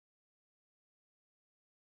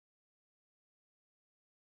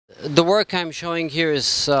The work I'm showing here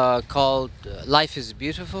is called Life is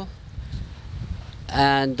Beautiful,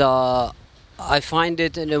 and I find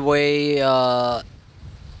it in a way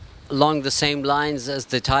along the same lines as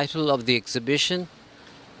the title of the exhibition,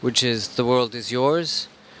 which is The World is Yours.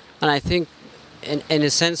 And I think in a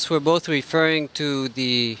sense we're both referring to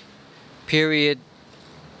the period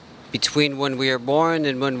between when we are born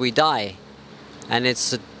and when we die. And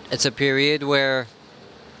it's a period where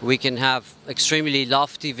we can have extremely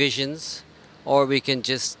lofty visions, or we can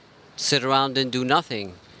just sit around and do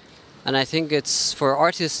nothing. And I think it's, for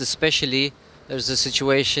artists especially, there's a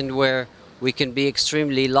situation where we can be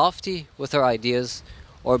extremely lofty with our ideas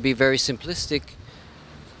or be very simplistic,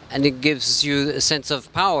 and it gives you a sense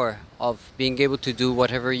of power of being able to do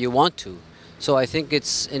whatever you want to. So I think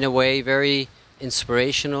it's in a way very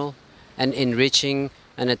inspirational and enriching,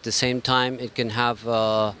 and at the same time it can have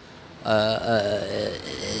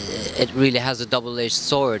it really has a double-edged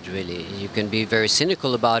sword, really. You can be very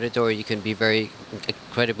cynical about it, or you can be very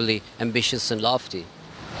incredibly ambitious and lofty.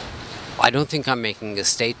 I don't think I'm making a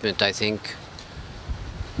statement. I think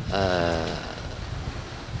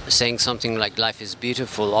saying something like life is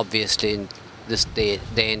beautiful, obviously in this day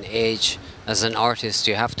and age, as an artist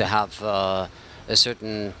you have to have a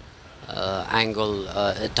certain angle,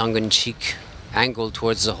 a tongue-in-cheek angle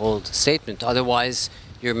towards the whole statement. Otherwise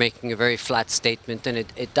you're making a very flat statement and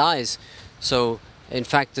it dies. So in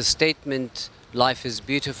fact the statement life is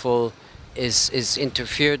beautiful is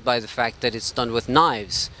interfered by the fact that it's done with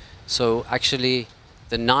knives. So actually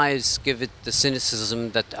the knives give it the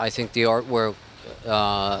cynicism that I think the artwork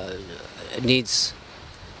needs.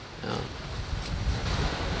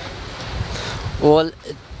 Well,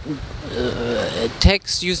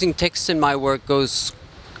 using text in my work goes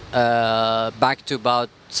back to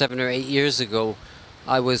about 7 or 8 years ago.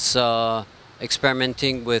 I was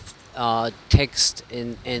experimenting with text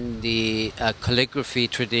in the calligraphy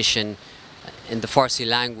tradition in the Farsi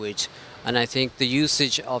language, and I think the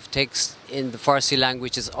usage of text in the Farsi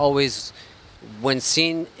language is always, when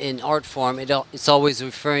seen in art form, it's always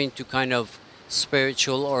referring to kind of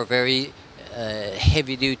spiritual or very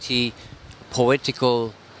heavy-duty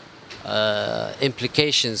poetical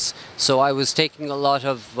implications. So I was taking a lot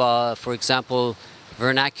of, for example,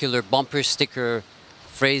 vernacular bumper sticker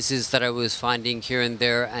phrases that I was finding here and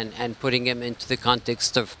there, and putting them into the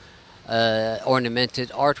context of ornamented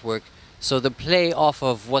artwork. So the play off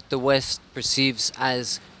of what the West perceives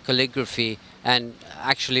as calligraphy, and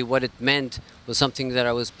actually what it meant, was something that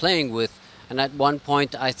I was playing with. And at one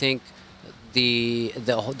point I think the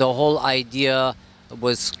whole idea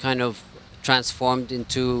was kind of transformed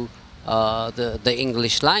into the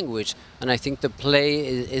English language, and I think the play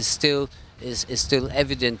is still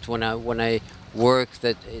evident when I work,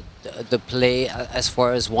 that the play, as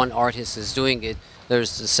far as one artist is doing it,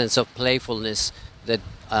 there's a sense of playfulness that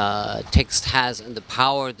text has, and the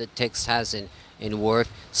power that text has in work.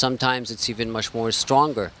 Sometimes it's even much more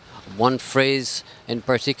stronger. One phrase in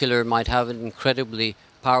particular might have an incredibly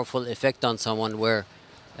powerful effect on someone, where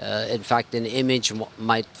in fact an image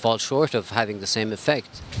might fall short of having the same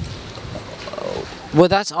effect. Well,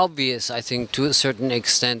 that's obvious, I think, to a certain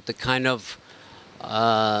extent. The kind of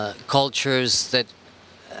cultures that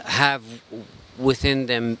have within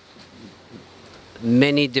them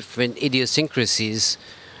many different idiosyncrasies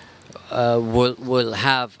will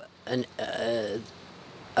have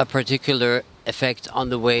a particular effect on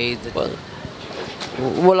the way that,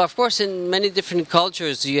 well, of course, in many different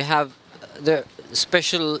cultures you have the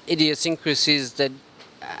special idiosyncrasies that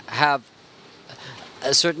have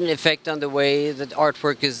a certain effect on the way that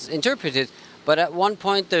artwork is interpreted. But at one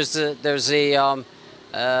point there's an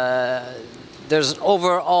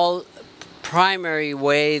overall primary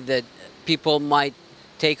way that people might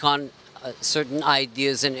take on certain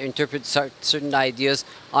ideas and interpret certain ideas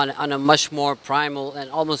on a much more primal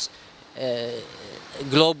and almost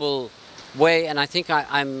global way. And I think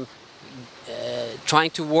I'm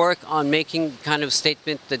trying to work on making kind of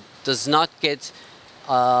statement that does not get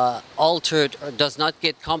altered or does not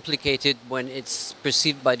get complicated when it's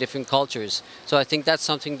perceived by different cultures. So I think that's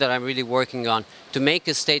something that I'm really working on, to make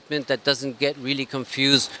a statement that doesn't get really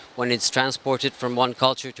confused when it's transported from one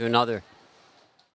culture to another.